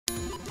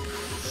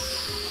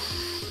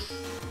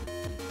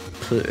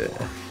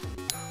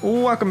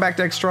Welcome back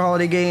to Extra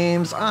Holiday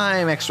Games.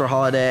 I'm Extra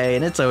Holiday,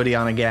 and it's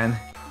Odeon again.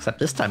 Except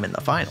this time in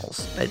the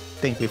finals. I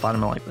think we fought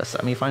him in like the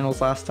semifinals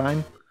last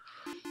time.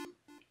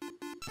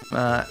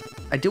 I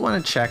do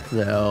want to check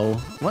though.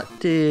 What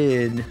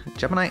did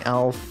Gemini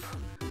Elf?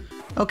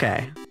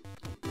 Okay.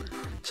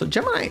 So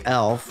Gemini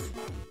Elf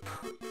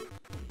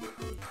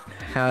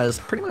has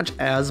pretty much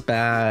as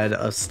bad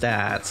of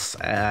stats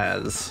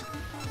as,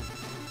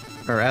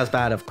 or as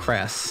bad of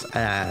crests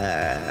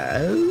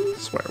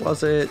as, where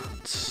was it?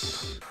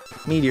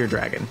 Meteor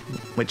Dragon,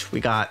 which we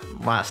got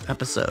last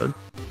episode.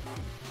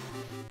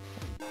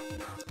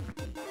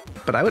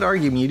 But I would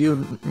argue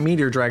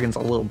Meteor Dragon's a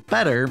little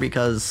better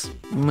because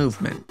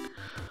movement.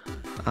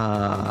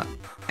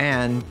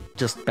 And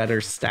just better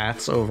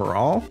stats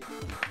overall.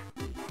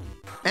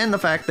 And the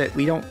fact that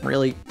we don't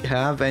really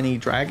have any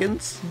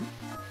dragons.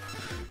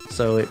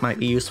 So it might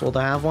be useful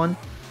to have one.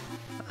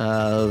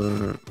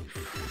 I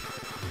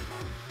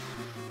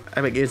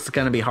mean, it's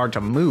going to be hard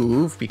to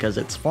move because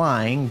it's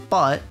flying,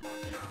 but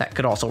that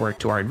could also work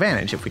to our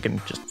advantage if we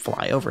can just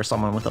fly over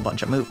someone with a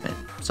bunch of movement.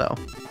 So,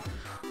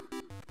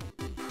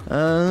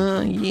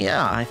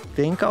 yeah, I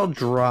think I'll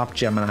drop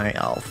Gemini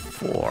Elf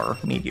for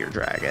Meteor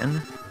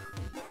Dragon.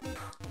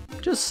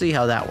 Just see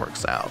how that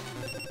works out.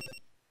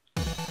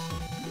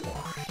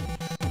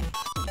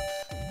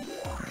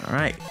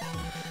 Alright,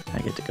 I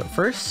get to go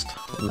first.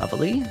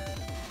 Lovely.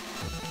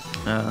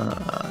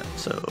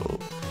 So,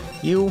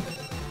 you.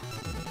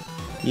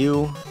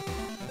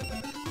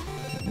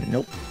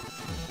 Nope.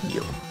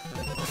 You.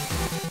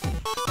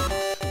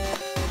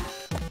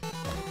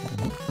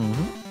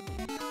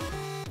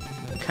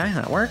 Okay,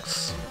 that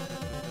works.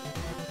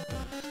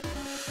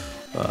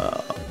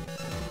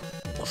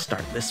 We'll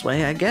start this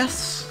way, I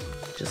guess,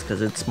 just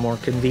because it's more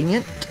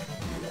convenient.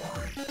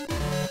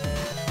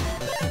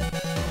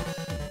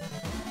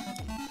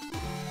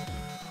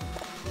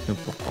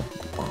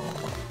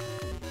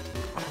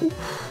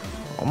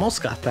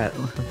 Almost got that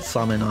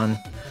summon on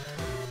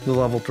the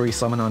level 3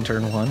 summon on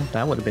turn 1.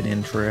 That would have been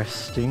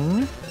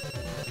interesting.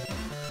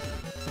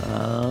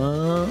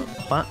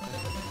 What?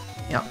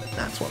 Yep,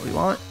 that's what we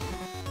want.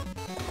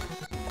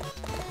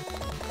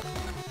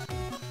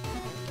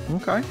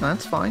 Okay,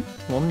 that's fine.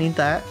 We'll need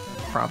that,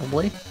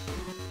 probably.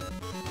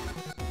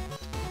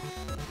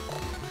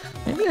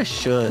 Maybe I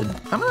should.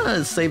 I'm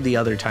gonna save the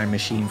other time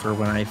machine for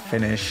when I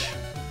finish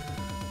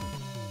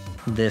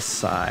this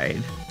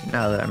side.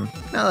 Now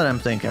that I'm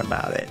thinking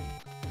about it.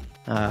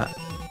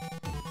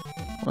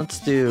 Let's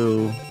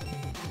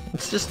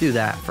just do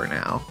that for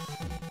now.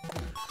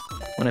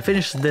 When I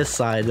finish this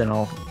side, then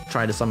I'll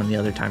try to summon the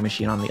other time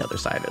machine on the other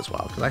side as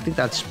well, because I think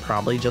that's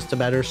probably just a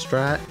better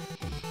strat.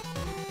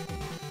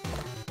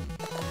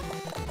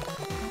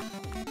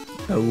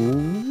 Oh,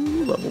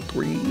 level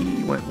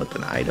 3 went with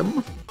an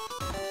item.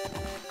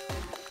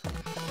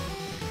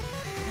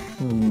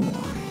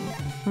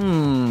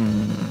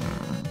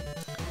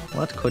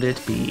 What could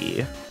it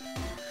be?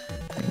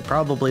 I mean,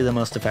 probably the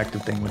most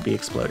effective thing would be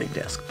Exploding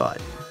Disc, but...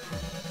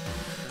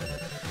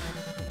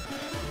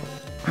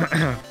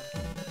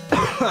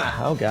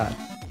 oh god.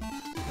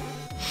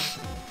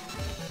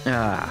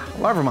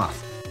 Larva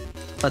Moth.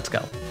 Let's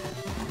go.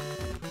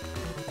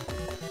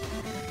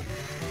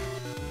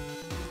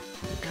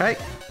 Okay.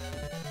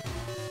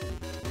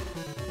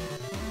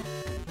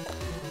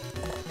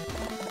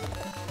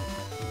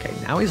 Okay,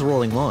 now he's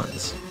rolling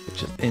ones,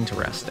 which is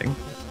interesting.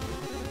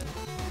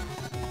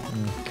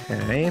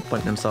 Okay,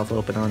 putting himself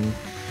open on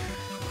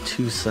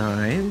 2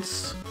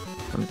 sides.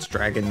 And it's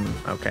dragon.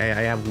 Okay,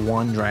 I have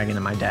 1 dragon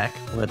in my deck,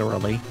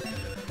 literally.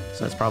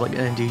 So it's probably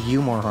gonna do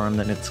you more harm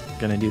than it's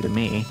gonna do to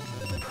me.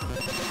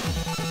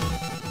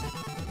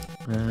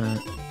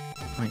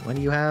 Wait, what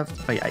do you have?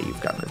 Oh yeah,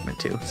 you've got movement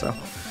too, so...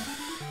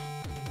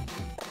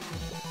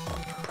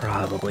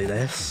 probably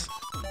this.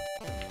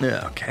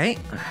 Okay.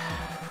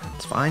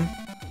 It's fine.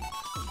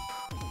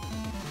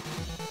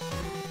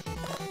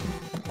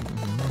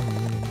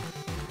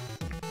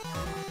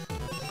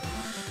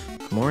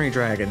 Mori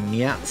Dragon.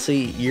 Yeah,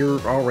 see,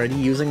 you're already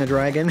using a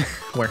dragon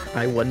where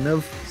I wouldn't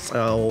have,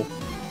 so...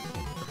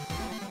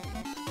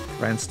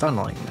 Friend's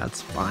tunneling,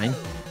 that's fine.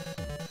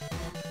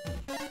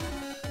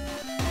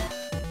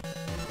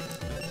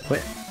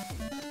 Quit.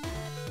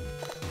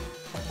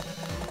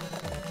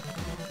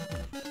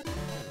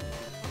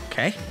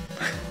 Okay.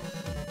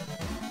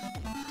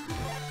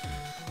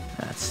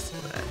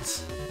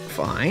 That's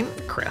fine.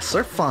 Crests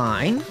are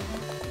fine.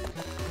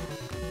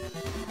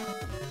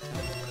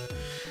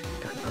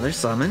 Got another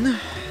summon.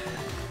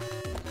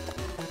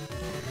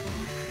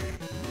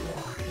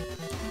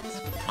 It's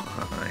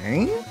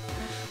fine.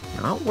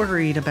 Not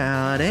worried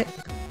about it.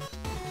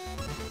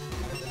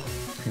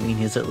 I mean,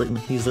 he's at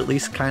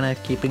least kind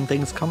of keeping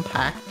things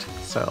compact,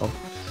 so...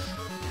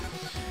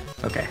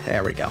 Okay,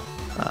 there we go.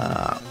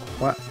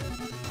 What?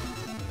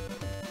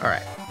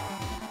 Alright.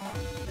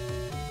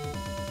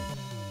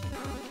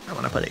 I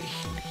want to put it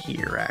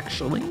here,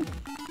 actually.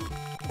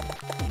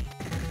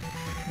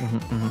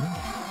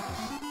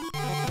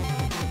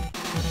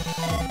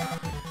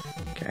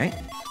 Okay.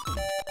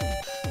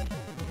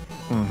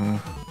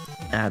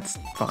 That's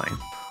fine.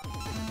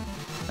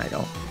 I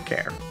don't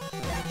care.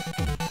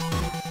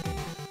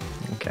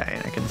 Okay,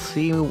 and I can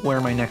see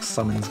where my next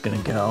summon's gonna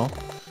go.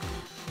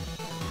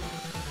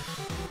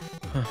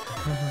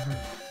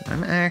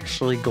 I'm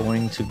actually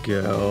going to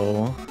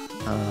go...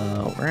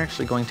 we're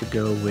actually going to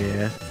go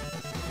with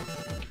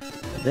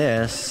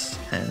this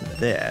and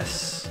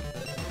this.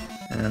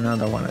 And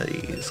another one of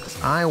these,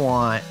 because I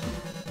want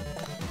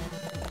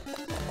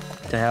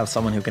to have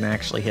someone who can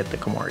actually hit the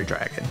Komori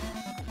Dragon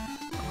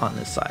on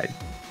this side.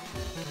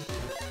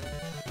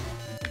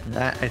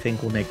 That, I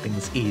think, will make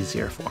things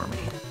easier for me.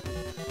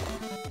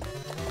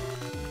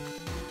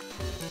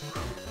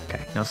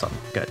 Okay, no summon.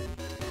 Good.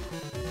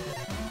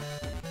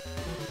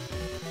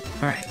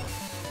 Alright.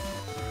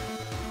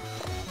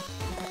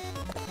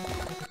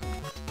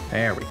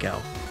 There we go.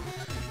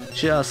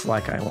 Just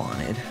like I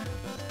wanted.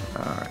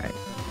 Alright.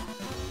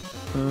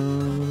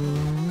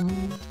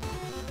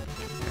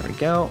 There we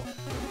go.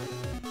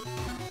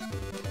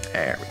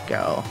 There we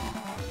go.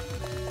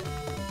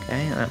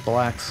 Okay, and that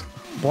blocks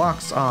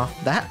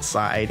off that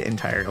side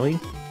entirely.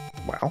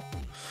 Well.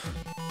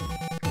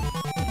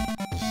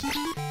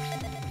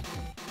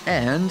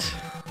 And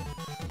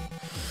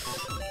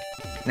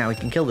now we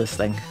can kill this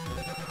thing.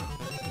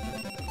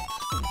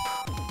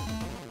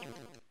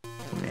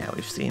 Yeah,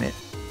 we've seen it.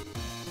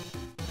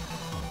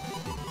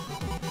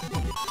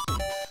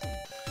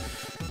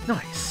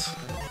 Nice.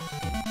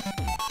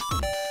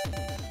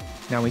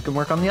 Now we can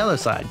work on the other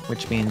side,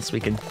 which means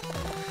we can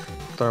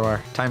throw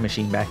our time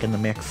machine back in the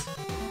mix.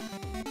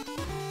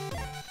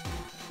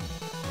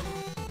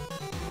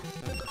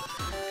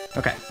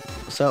 Okay,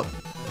 so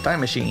time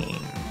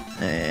machine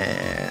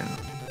and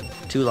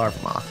 2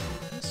 larva moth.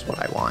 That's what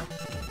I want.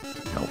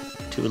 Nope,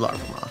 2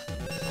 larva moth.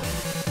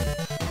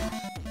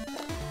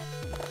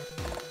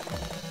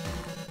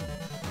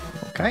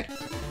 Okay.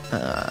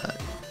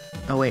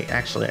 Oh wait,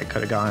 actually I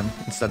could have gone,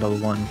 instead of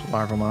the 1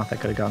 larva moth, I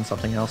could have gone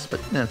something else,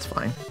 but that's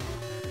fine.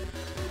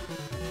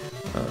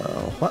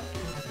 What?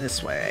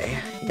 This way.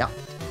 Yeah.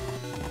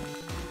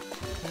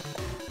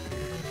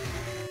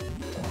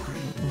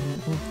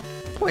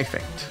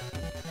 Perfect.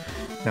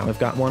 Now we've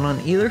got one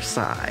on either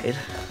side.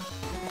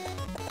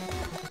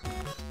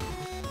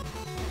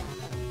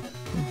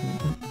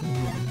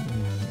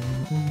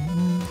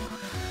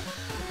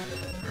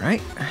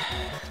 Alright.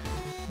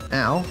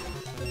 Now,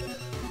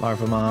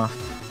 larva moth.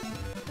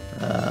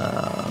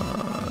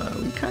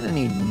 We kind of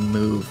need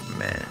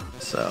movement,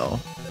 so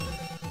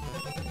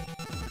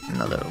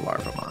another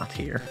larva moth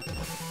here.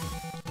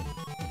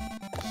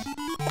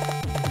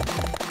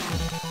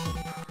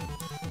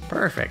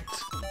 Perfect.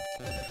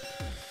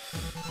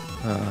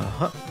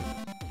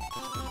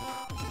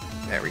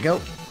 There we go.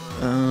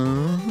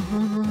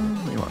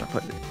 We want to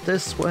put it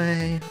this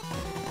way.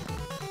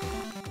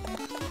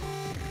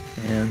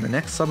 And the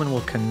next summon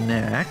will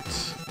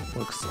connect,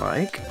 looks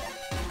like.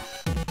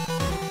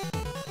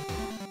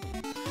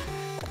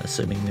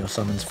 Assuming no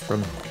summons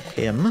from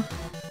him,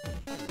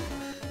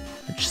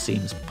 which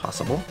seems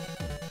possible.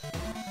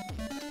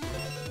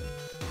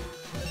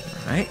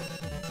 Alright.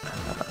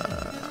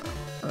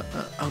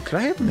 Oh, could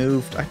I have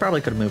moved? I probably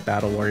could have moved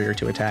Battle Warrior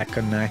to attack,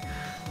 couldn't I?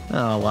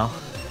 Oh, well.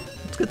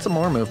 Let's get some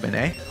more movement,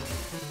 eh?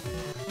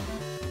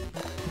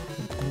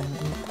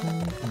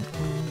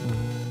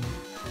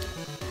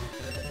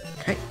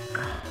 Okay.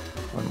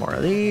 One more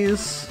of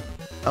these.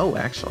 Oh,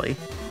 actually.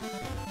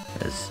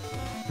 That is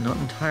not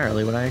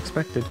entirely what I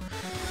expected.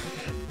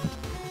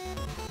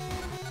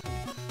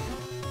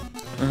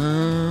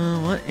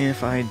 What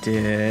if I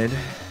did...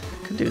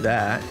 I could do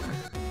that.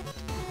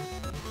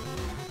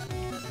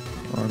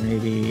 Or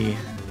maybe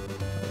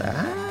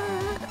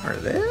that? Or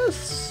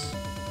this?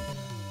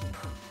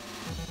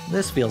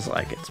 This feels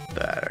like it's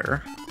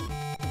better.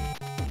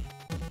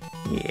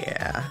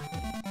 Yeah.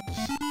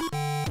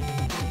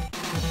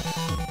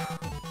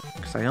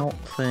 Because I don't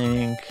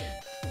think...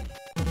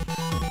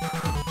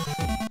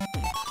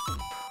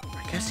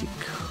 I guess you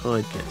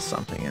could get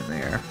something in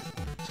there.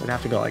 So I'd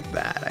have to go like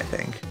that, I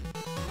think.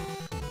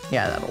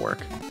 Yeah, that'll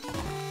work.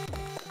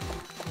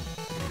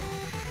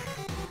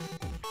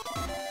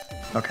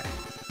 Okay.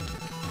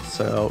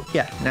 So,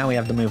 yeah, now we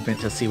have the movement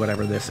to see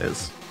whatever this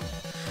is.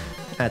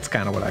 That's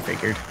kind of what I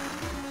figured.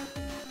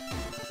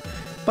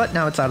 But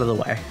now it's out of the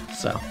way,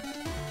 so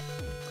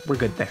we're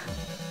good there.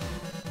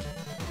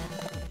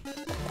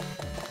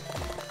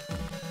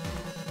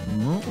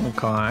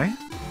 Okay.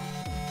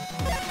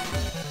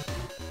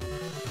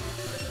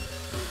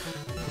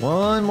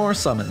 One more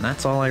summon,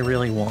 that's all I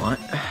really want.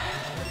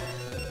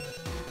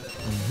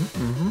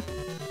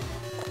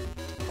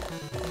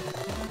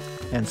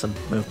 And some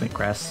movement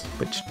crests,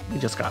 which we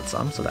just got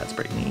some, so that's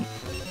pretty neat.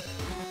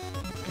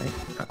 Okay,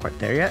 not quite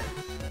there yet.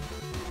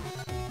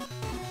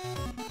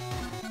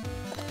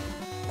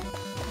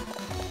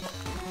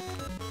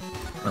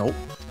 Nope.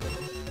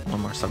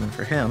 One more summon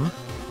for him.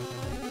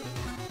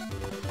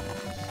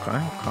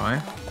 Okay, okay.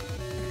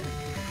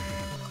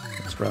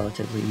 It's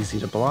relatively easy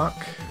to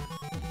block.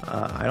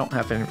 I don't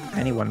have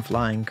anyone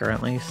flying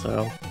currently,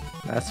 so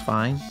that's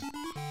fine.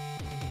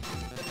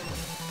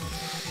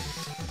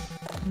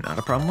 Not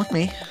a problem with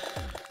me.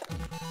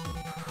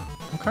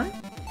 Okay,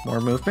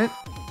 more movement.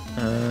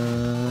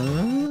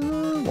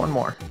 One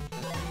more.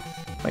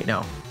 Wait,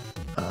 no.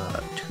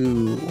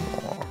 Two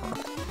more,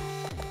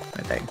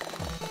 I think.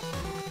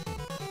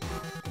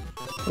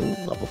 Ooh,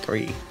 level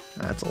 3.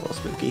 That's a little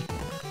spooky.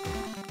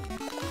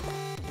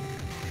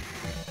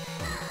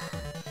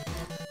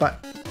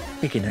 But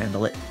we can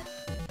handle it.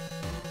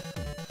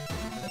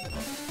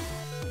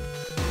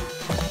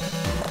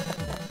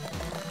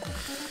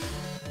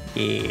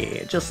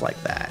 Yeah, just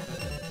like that.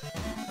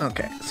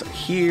 Okay, so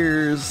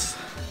here's...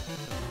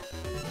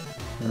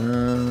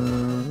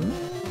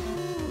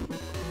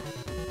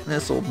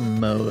 this will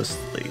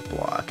mostly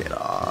block it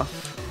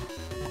off.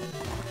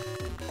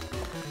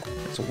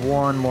 There's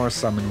one more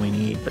summon we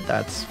need, but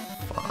that's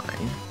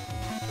fine.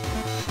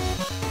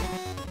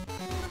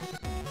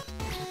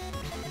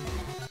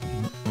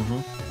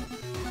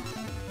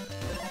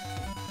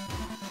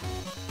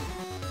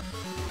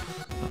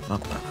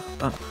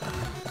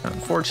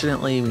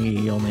 Unfortunately,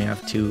 we only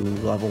have 2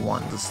 level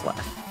 1s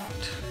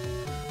left.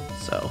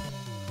 So,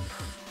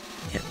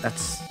 yeah,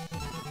 that's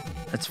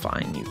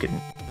fine. You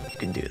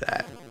can do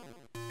that.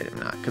 I'm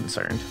not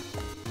concerned.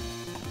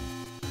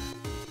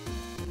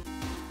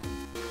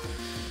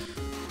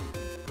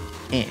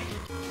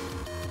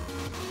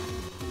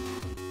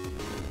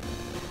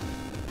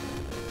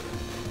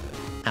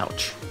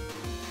 Ouch.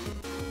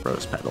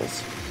 Rose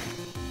petals.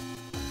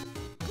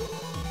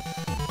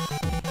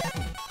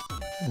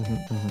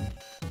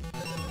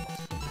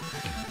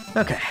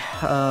 Okay,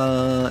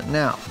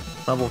 now,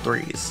 level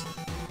 3s.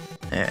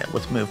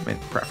 With movement,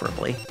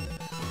 preferably.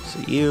 So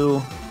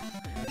you,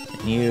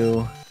 and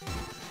you,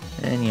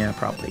 and yeah,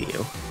 probably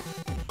you.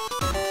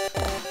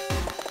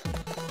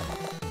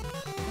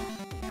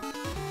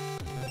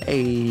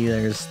 Hey,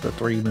 there's the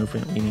 3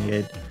 movement we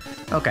needed.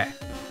 Okay,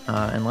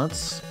 and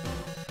let's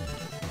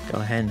go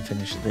ahead and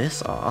finish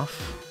this off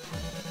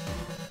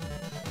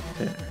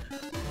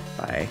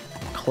by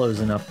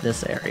closing up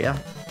this area.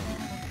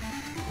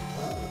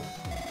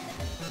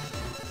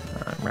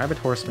 Rabbit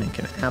Horseman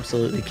can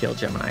absolutely kill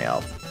Gemini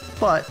Elf,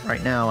 but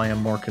right now I am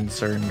more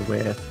concerned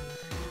with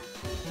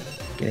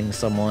getting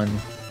someone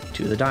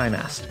to the Die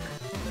Master.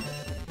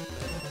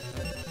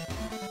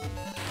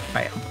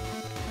 Bam.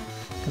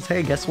 Because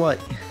hey, guess what?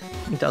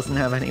 He doesn't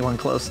have anyone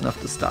close enough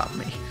to stop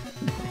me.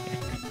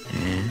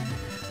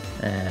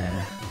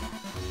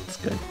 It's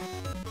good.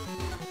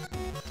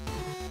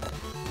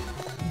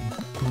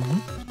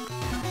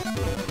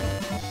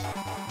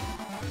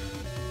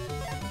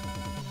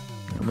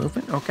 No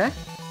movement? Okay.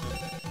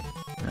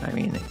 I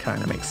mean, it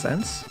kind of makes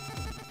sense.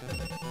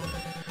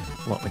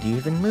 What would you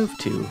even move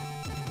to?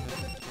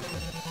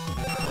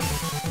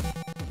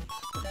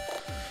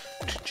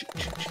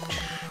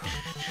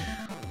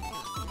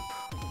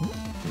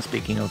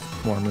 Speaking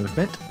of more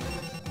movement,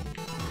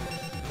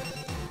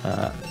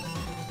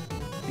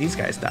 these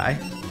guys die.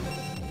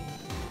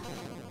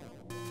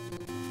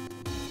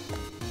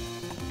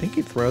 I think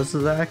he throws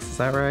his axe, is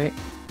that right?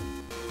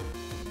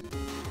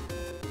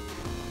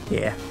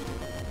 Yeah.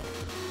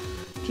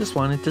 Just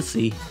wanted to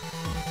see.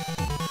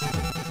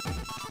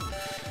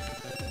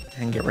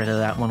 And get rid of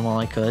that one while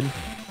I could.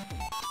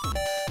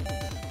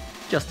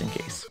 Just in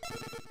case.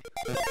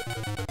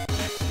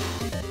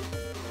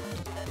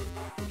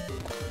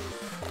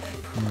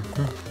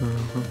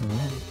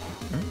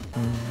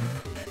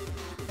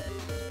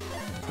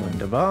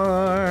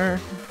 Wunderbar.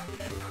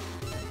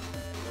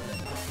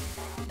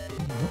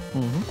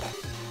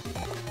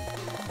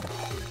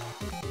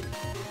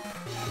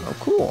 Oh,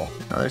 cool.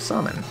 Another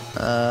summon.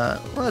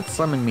 Let's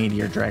summon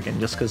Meteor Dragon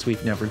just because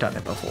we've never done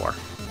it before.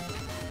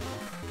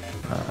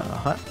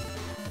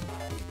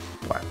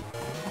 What?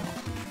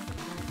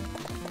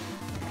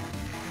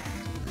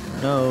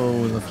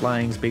 No, the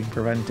flying's being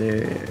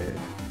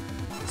prevented.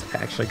 It's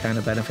actually kind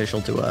of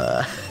beneficial to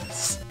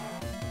us.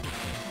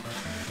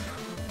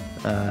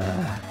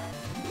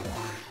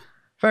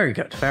 Very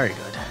good, very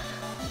good.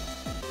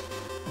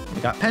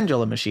 We got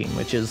Pendulum Machine,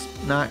 which is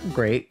not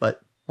great, but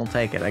we'll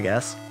take it, I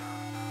guess.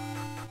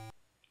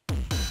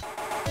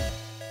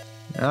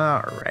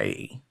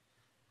 Alrighty.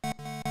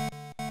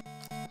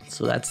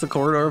 So that's the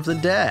Corridor of the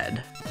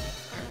Dead.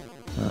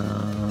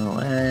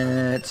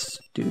 Let's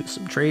do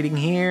some trading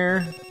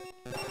here.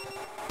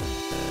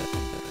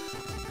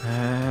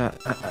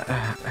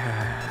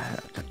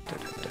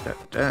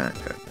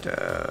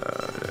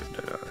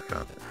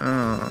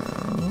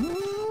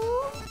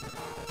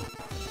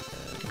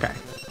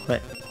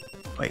 Okay.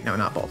 Wait, no,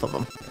 not both of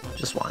them.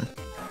 Just one.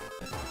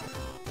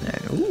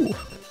 And, ooh,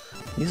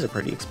 these are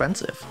pretty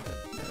expensive.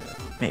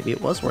 Maybe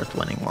it was worth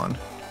winning one.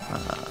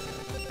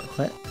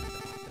 What?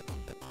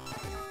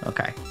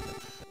 Okay.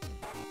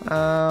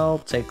 I'll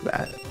take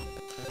that.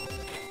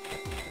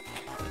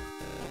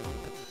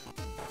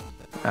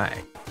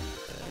 Alright.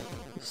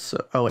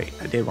 So, oh wait,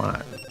 I did want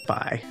to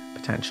buy,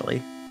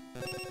 potentially.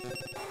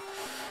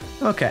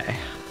 Okay.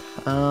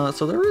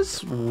 So there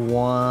is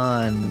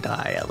one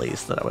die, at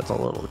least, that I was a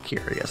little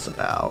curious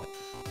about.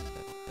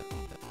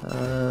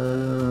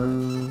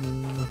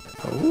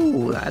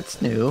 Oh,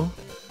 that's new.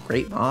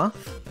 Great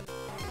Moth.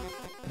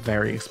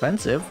 Very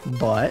expensive,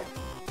 but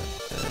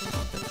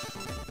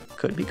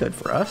could be good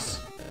for us.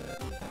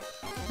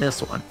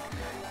 This one.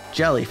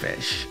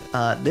 Jellyfish.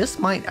 This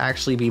might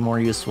actually be more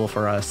useful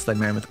for us than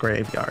Mammoth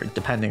Graveyard,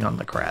 depending on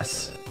the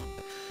crest.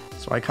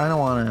 So I kind of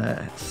want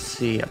to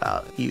see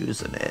about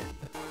using it.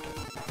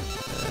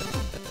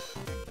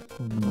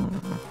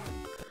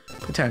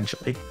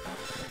 Potentially.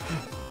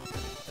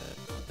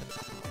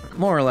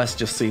 More or less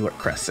just see what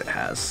crests it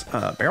has.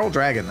 Barrel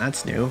Dragon,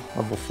 that's new.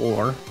 Level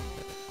 4.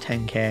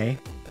 10k.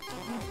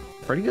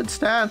 Pretty good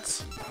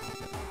stats.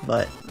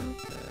 But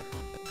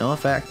no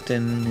effect,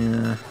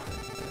 and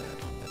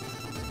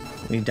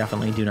we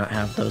definitely do not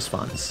have those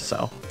funds,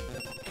 so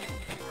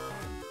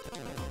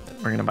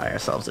we're going to buy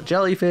ourselves a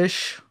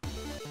jellyfish.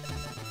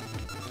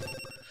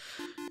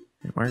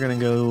 And we're going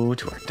to go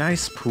to our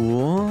dice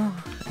pool,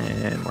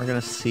 and we're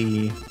going to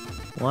see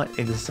what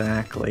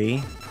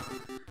exactly...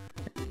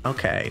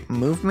 Okay,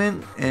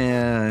 movement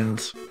and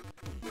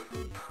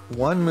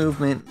 1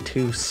 movement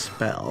to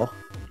spell,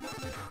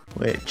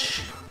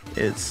 which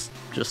is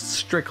just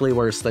strictly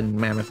worse than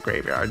Mammoth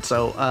Graveyard.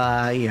 So,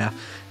 yeah,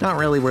 not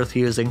really worth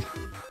using.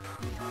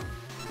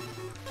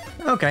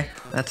 Okay,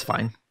 that's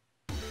fine.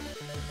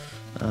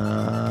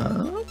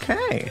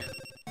 Okay.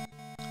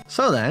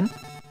 So then,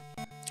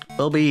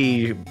 we'll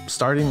be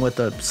starting with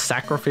the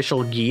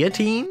Sacrificial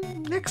Guillotine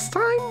next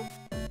time?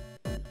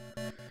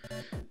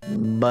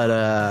 But,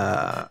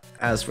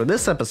 as for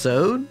this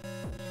episode,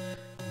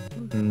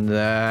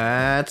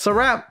 that's a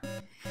wrap.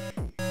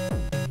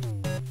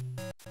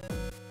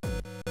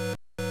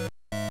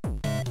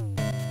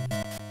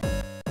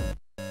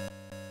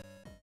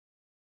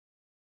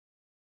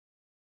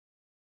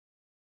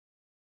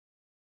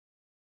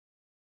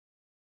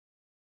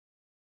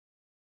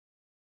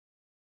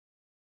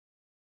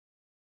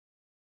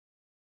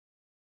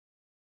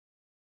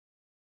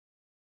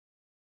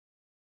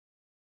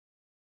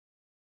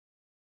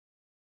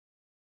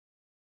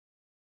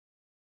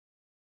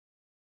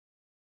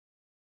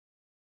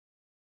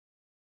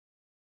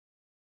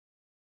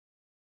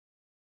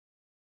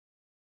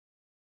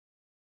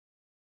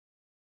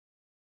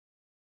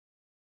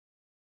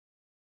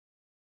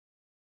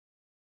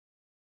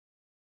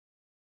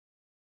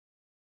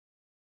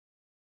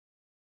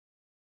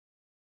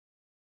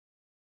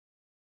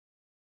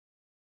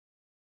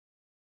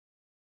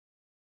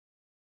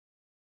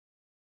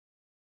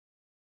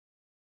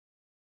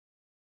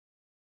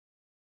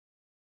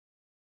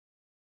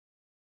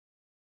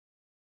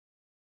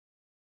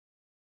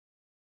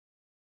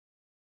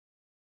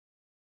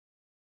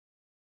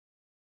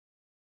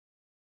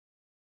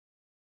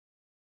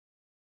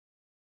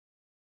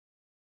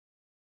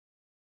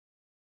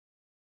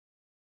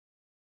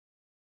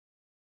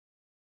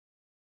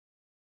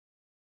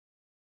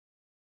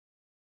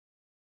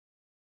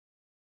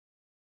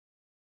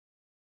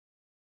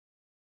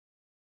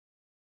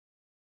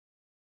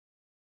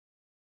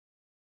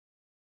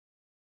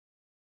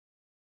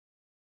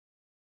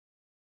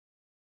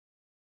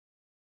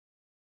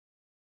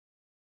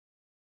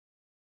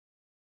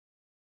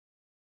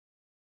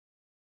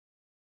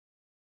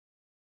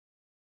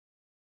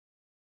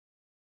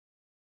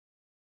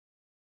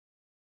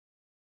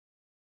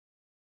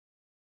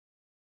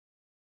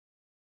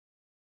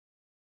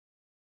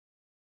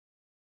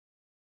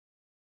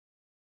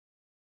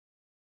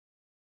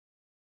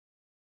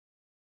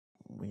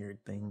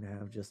 Weird thing to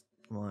have just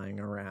lying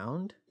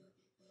around.